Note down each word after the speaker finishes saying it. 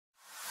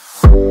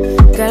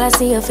Girl, I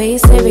see your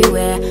face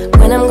everywhere.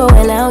 When I'm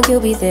going out,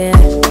 you'll be there.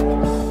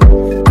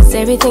 'Cause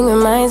everything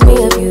reminds me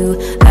of you.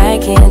 I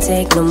can't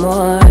take no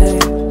more.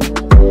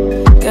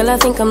 Girl, I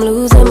think I'm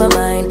losing my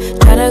mind.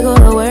 Try to go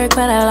to work,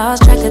 but I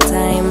lost track of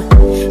time.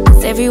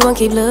 'Cause everyone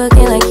keep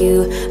looking like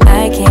you.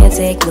 I can't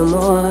take no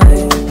more.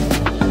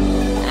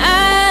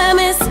 I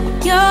miss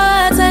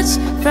your touch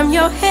from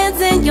your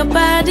hands and your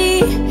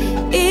body.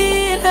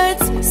 It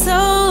hurts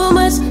so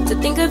much to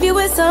think of you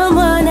with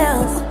someone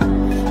else.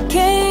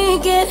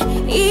 Can't get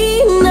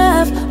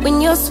enough when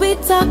you're sweet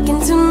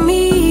talking to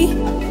me.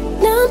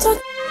 Now I'm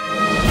talking.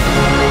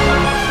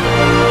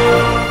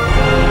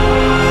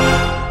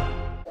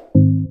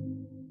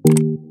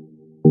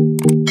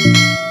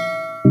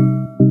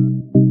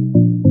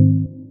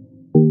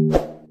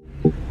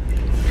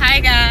 Hi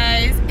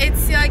guys,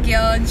 it's your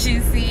girl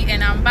Jusy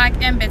and I'm back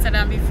and better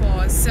than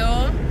before.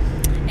 So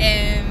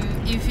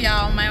if you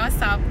are on my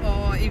WhatsApp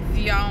or if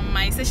you are on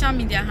my social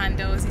media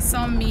handles, you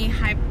saw me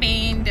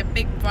hyping the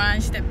big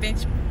brunch,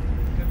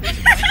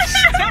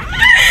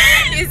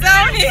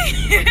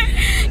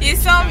 you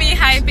saw me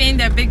hyping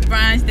the big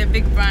brunch,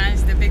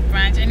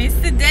 and it's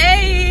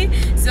today.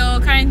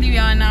 So currently we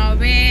are on our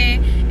way.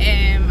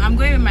 I'm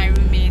going with my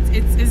roommate.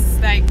 It's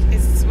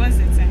what's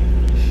the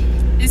time?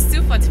 It's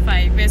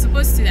 2:45. We're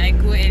supposed to like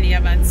go earlier,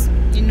 but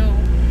you know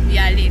we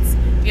are late.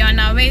 We are on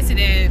our way to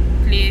the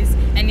place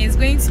and it's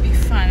going to be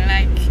fun,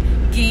 like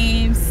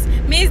games.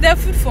 Me, it's the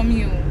food for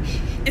me.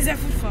 It's the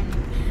food for me.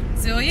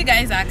 So you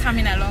guys are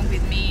coming along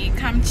with me.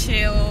 Come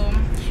chill.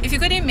 If you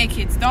couldn't make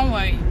it, don't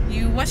worry.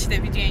 You watch the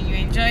video and you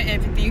enjoy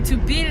everything to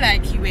be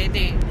like you were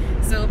there.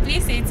 So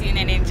please stay tuned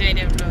and enjoy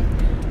the vlog.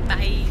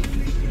 Bye.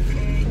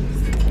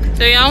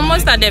 So you're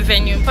almost at the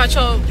venue.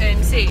 Pacho,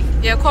 say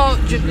you're called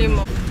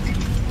juliboamah.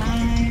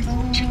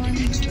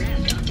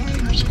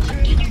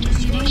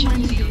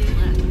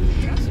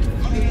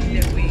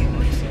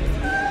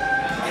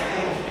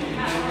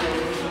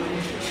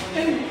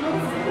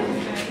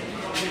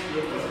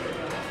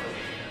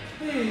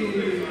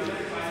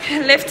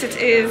 Left it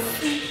is.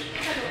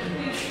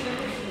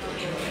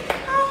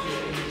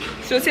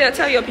 So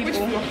tell your people. So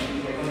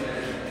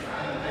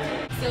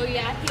we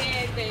are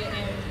here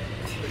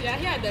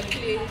at the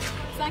place.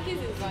 SANKIES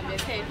is on the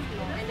 3rd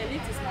floor and the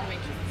lift is not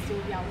working. So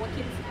we are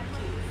walking to the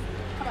place.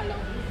 Come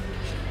along.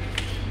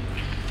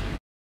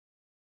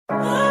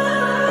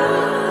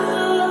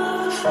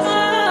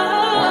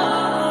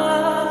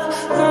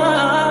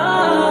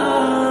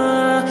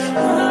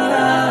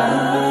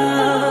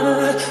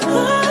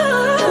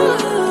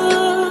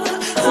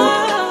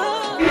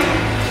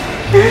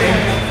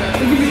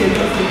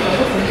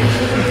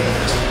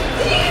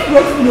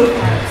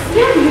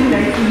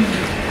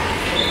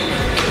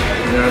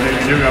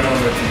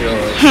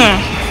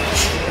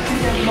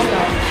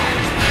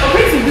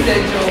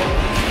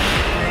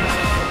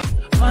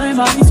 My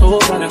body's so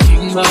got a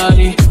king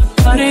body.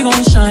 Body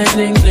gon' shine,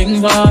 bling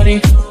bling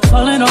body.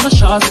 Calling all the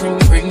shots,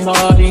 ring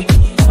body.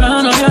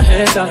 Crown on your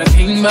head, got a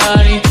king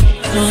body.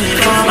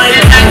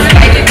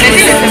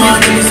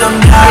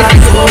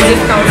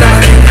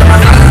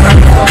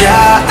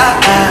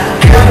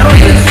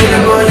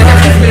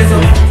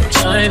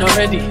 Shine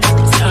already,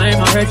 it's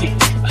time already.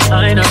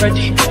 Shine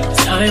already,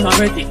 it's time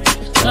already.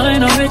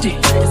 Shine already,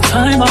 it's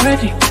time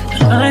already.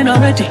 Shine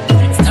already,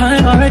 it's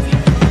time already.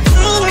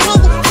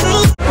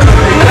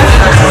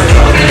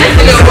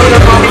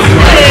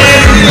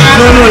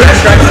 No,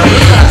 let's try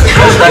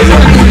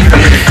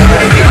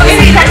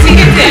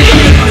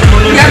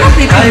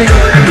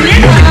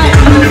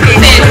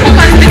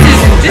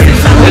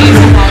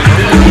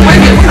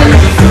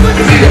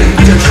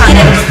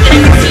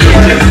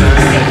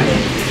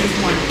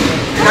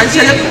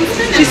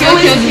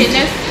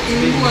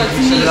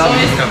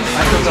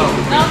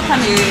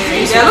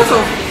She's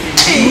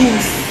okay.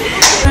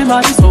 My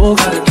body's so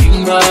got a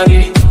king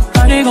body.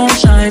 Body gon'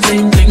 shine,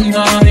 bling bling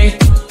body.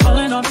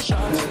 Calling all the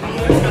shots.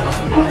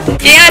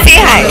 You wanna say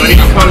hi? Umi.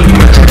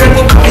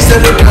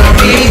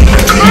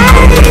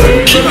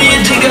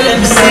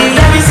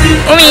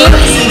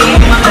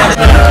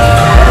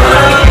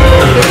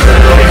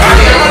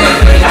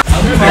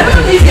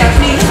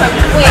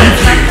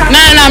 No,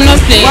 I'm not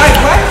playing. Why?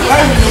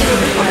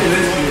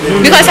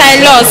 Because I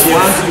lost. You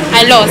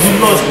lost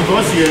because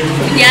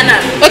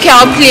Diana. Okay,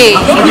 I'll play.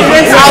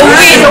 I'll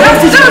win.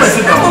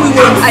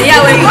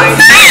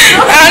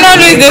 I'll not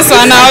lose this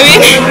one. I'll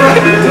win.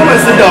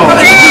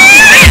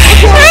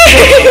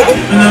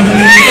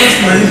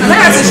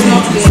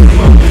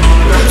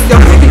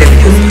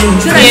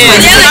 Yeah,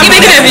 Diana,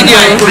 give me the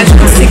video.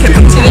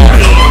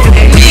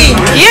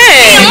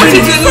 Yeah.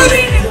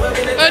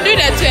 I'll do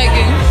that too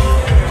again.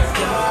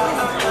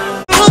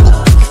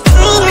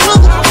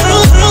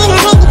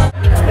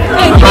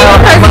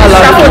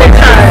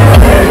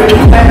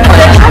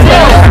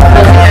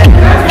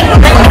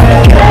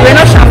 We're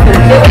not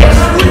shuffling.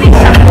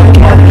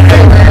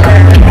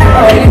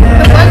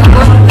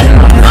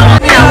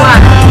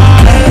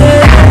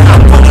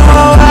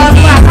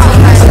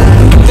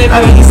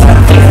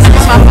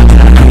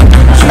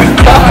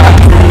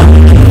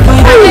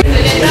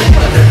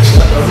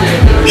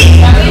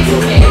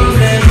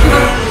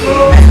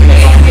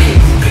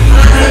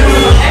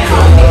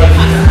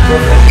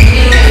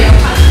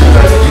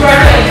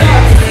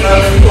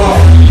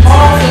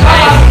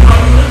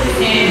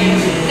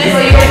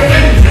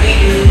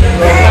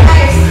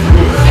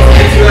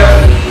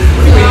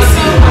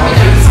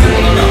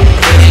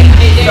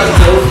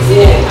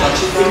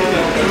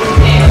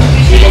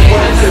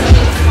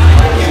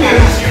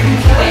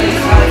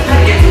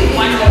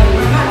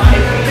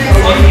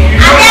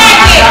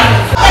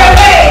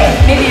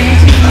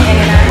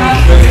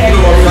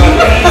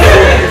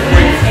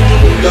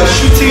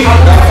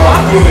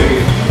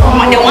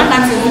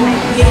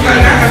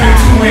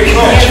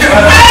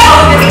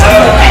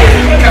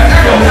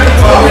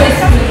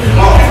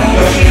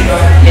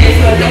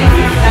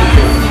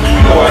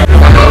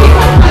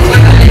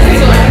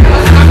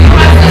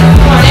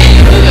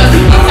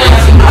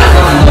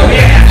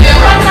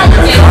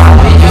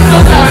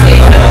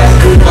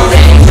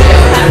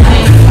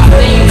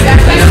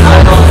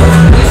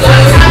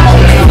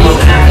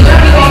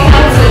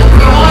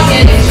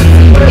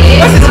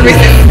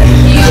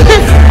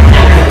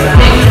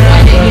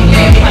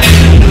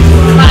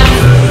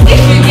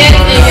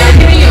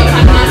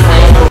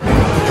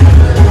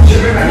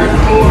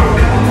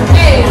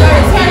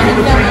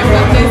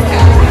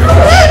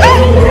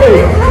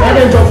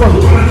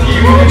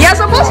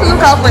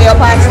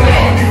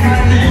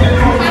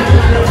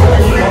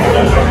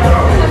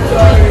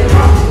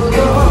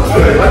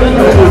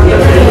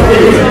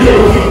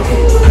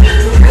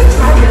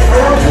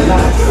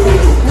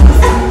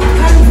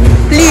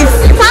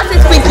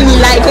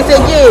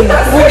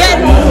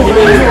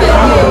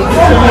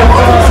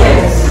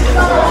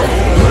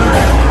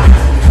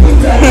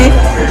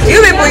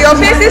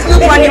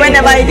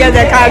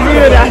 agree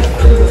with that.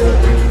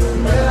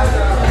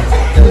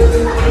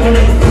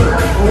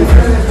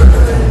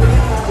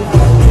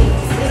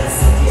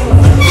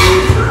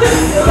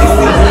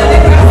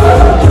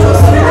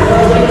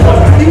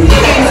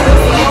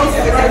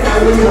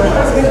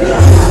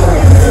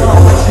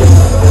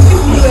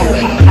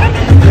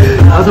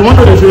 As a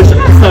wonder, there's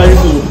a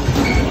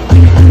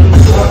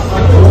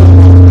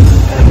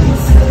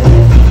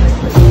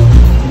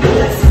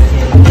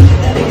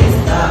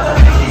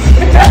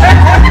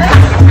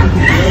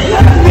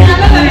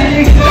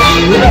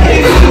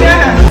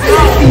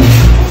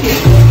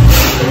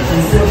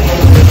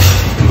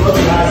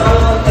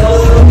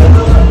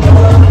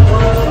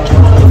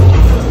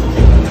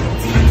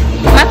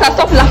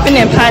Stop laughing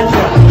and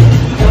panting.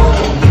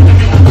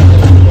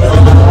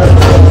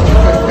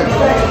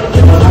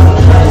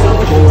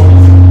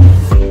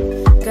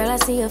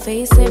 Your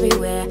face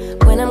everywhere.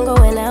 When I'm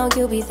going out,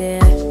 you'll be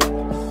there.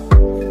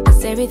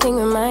 'Cause everything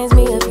reminds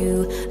me of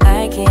you.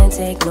 I can't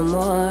take no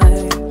more.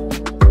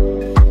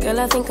 Girl,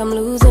 I think I'm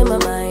losing my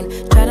mind.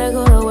 Try to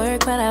go to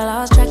work, but I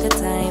lost track of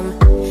time.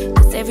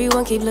 'Cause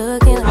everyone keep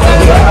looking.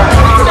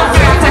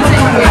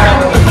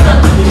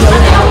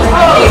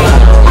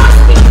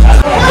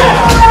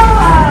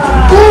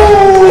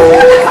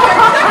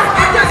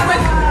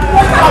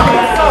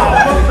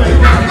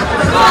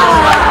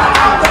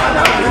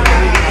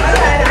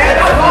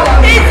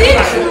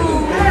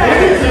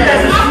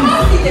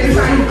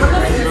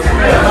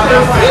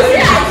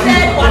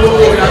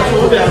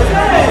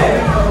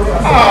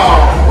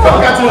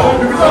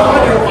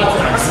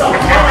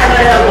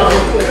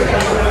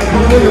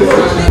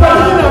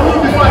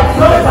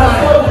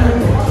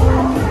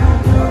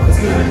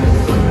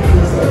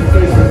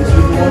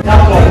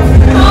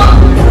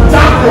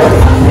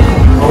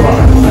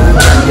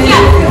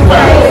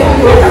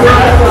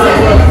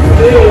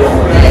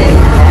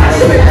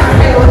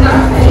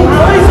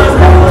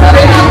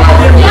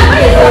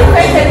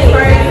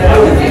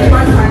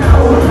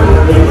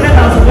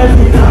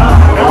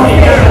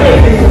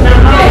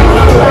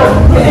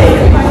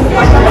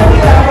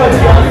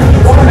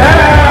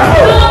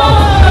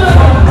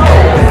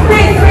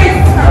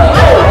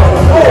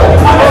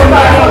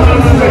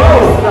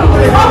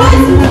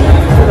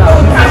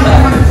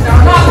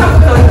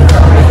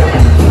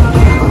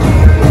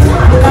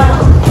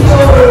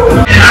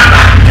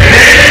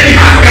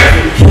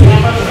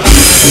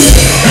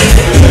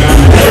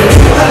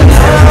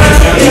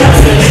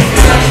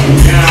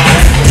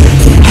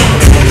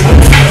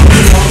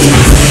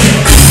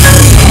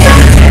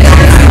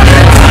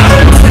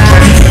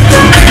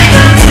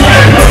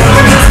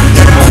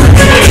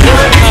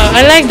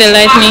 The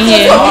lightning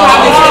here.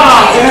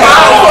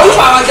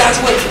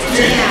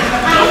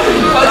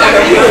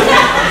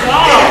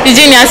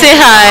 Eugenia, say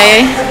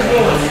hi.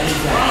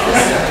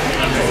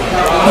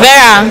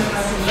 Vera.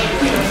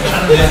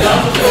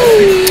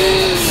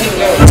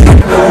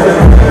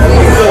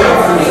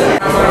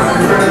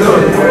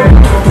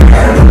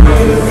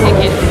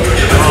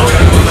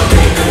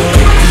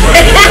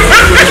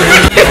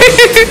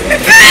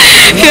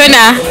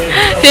 Fiona,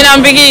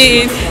 I'm bringing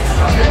it.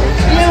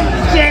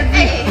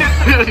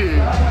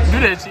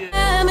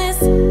 I miss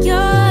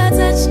your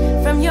touch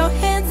from your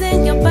hands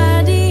and your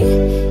body.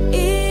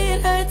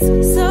 It hurts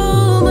so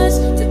much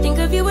to think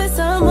of you as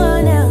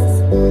someone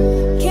else.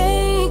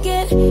 Can't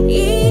get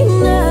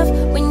enough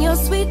when you're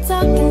sweet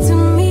talking to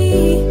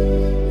me.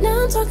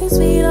 Now I'm talking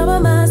sweet all by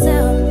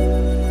myself.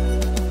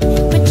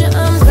 Put your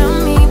arms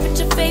around me, put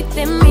your faith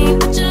in me,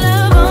 put your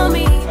love on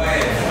me.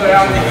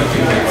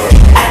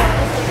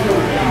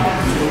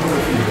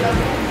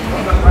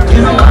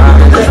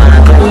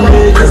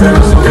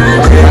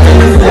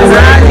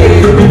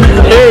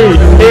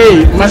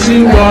 Hey,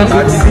 machine gun.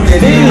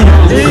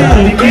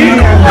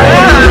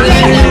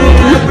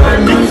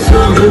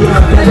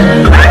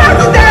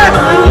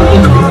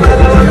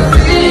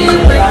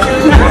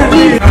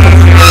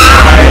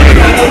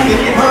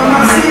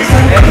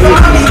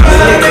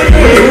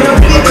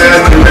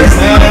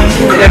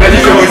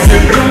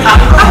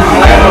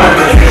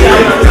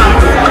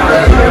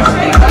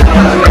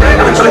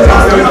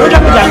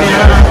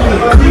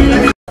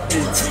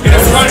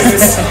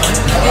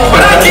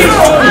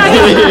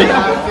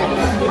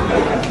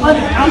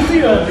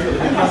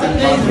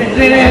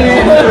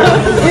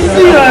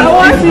 I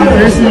want you.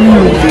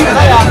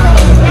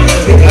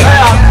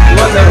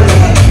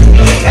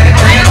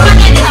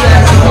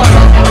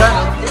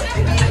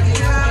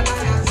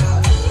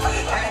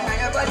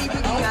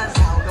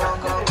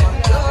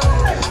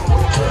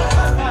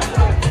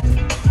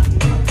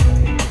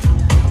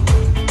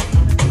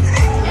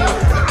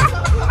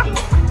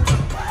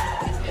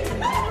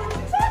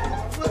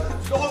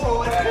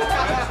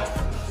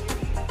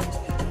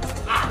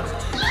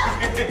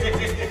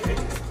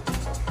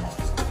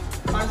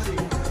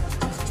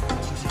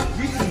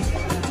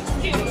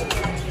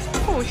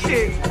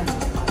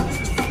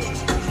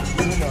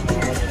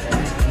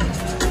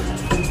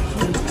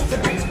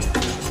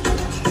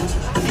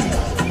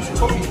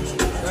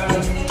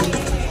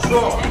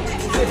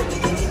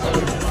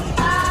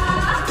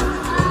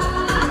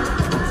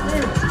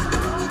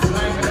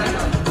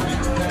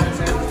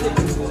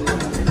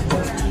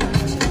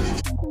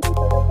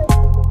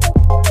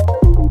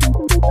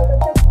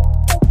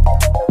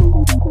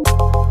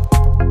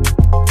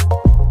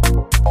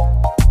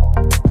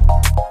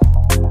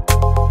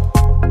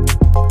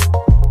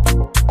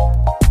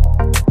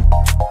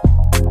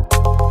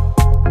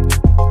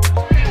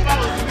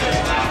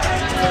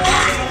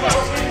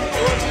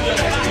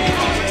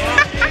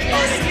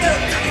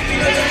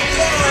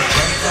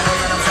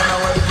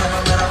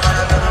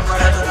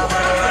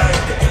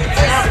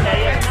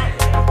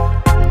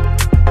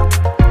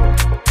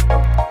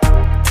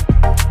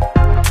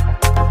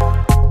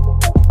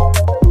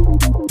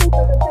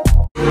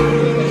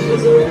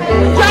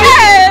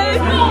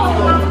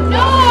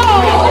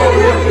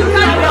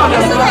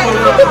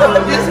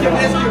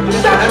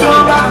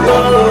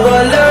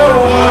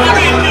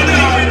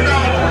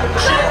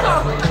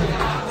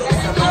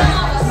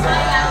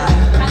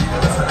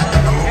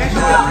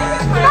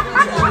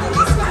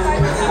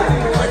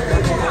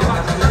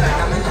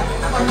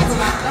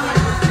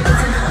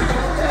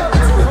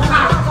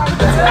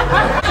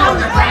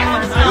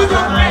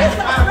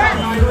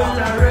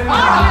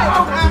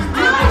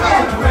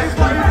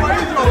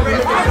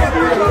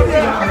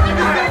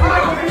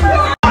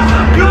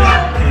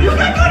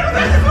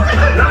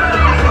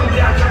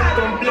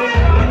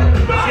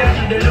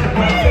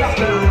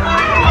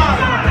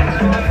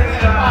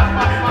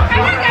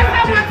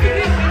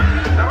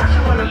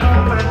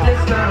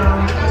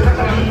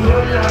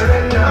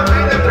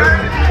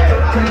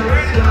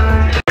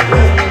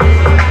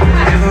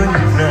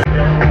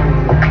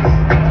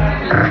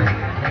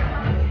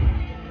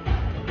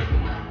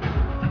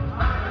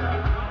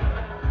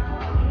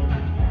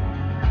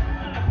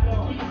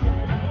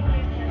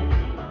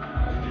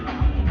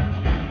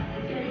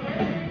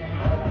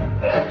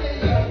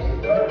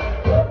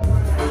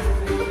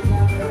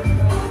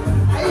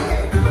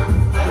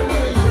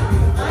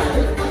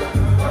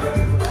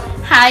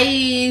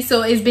 Hi,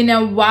 so it's been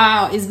a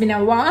while.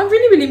 I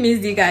really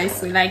missed you guys.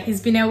 So like,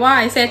 it's been a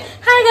while. I said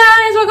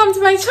hi guys, welcome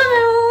to my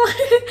channel.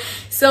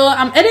 So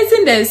I'm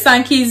editing the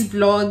SANKIES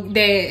vlog,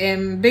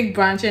 the big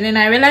brunch, and then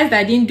I realized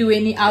I didn't do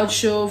any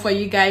outro for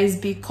you guys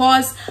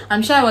because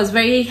I'm sure I was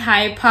very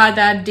hyper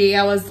that day.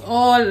 I was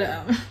all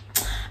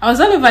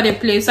over the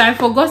place, so I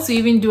forgot to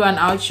even do an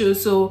outro.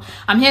 So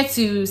I'm here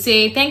to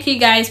say thank you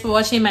guys for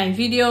watching my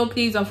video.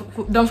 Please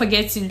don't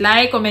forget to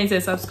like, comment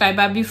and subscribe.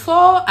 But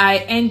before I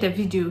end the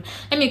video,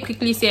 let me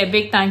quickly say a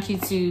big thank you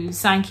to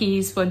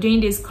SANKIES for doing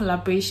this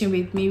collaboration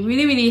with me.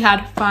 Really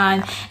had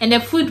fun, and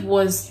the food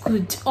was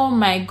good. Oh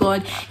my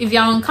god, if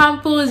you're on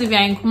campus, if you're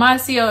in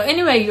Kumasi or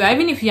anywhere you are,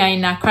 even if you are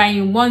in Accra,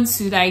 you want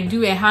to like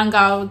do a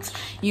hangout,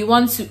 you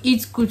want to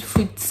eat good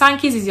food,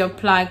 SANKIES is your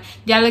plug.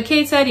 They are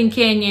located in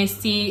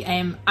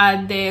KNST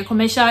at the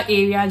commercial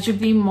area,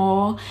 Jubilee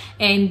Mall.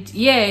 And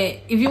yeah,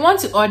 if you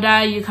want to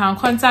order, you can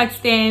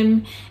contact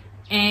them.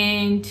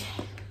 And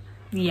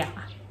yeah,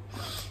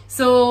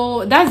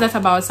 so that's that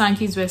about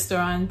SANKIES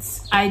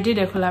restaurants. I did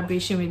a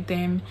collaboration with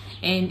them,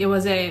 and it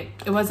was a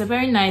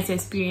very nice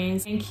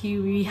experience. Thank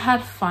you. We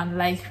had fun.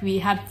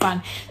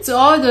 To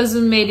all those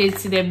who made it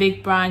to the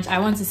big brunch, I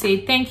want to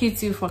say thank you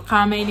too for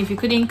coming. If you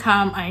couldn't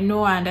come, I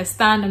know, I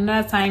understand.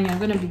 Another time I'm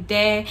gonna be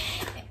there.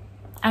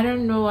 I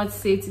don't know what to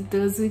say to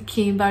those who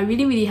came, but I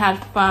really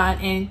had fun,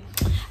 and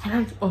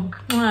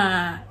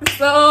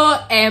so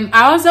I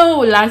also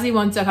lastly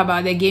want to talk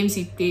about the games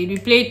we played. We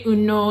played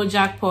Uno,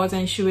 Jackpot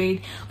and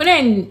Charade.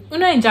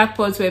 Uno and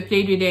Jackpot were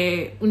played with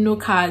the Uno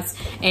cards,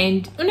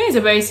 and Uno is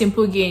a very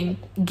simple game.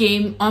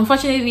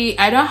 Unfortunately,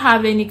 I don't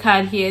have any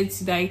card here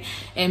to like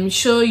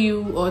show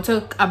you or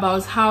talk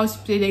about how to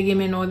play the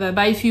game and all that.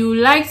 But if you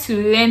like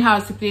to learn how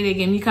to play the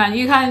game, you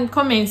can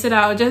comment so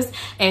that I'll just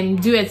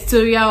do a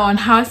tutorial on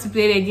how to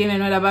play the game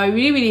and all that. But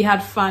we really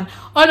had fun,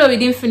 although we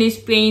didn't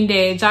finish playing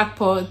the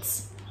jackpots.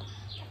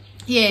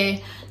 Yeah,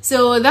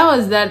 so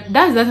that's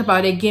that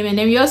about the game. And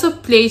then we also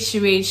played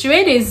Charade.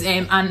 Charade is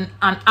an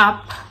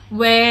app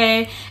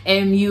where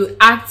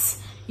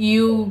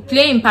you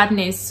play in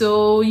partners,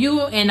 so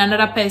you and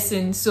another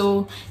person.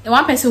 So the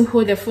one person who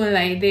hold the phone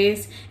like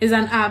this is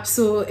an app,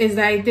 so it's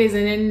like this,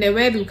 and then the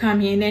word will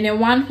come in, and then the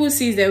one who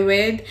sees the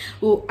word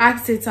will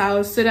act it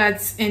out, so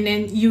that, and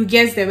then you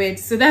guess the word.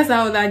 So that's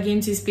how that game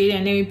is played,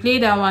 and then we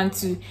played that one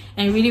too,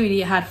 and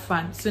really had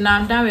fun. So now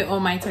I'm done with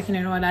all my talking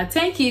and all that.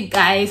 Thank you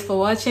guys for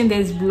watching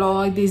this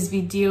vlog, this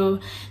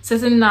video. So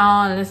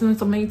now listen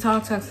to me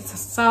talk.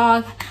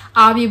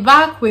 I'll be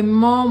back with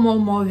more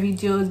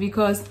videos,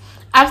 because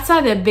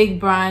after the big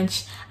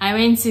brunch, I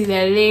went to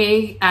the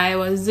lake. I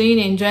was doing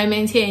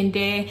enjoyment here and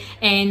there,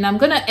 and I'm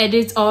gonna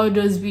edit all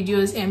those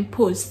videos and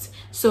post.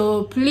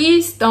 So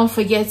please don't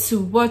forget to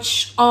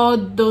watch all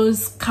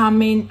those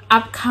upcoming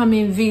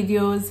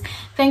videos.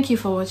 Thank you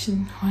for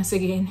watching once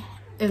again.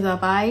 It's a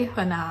bye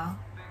for now.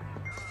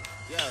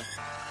 Yeah.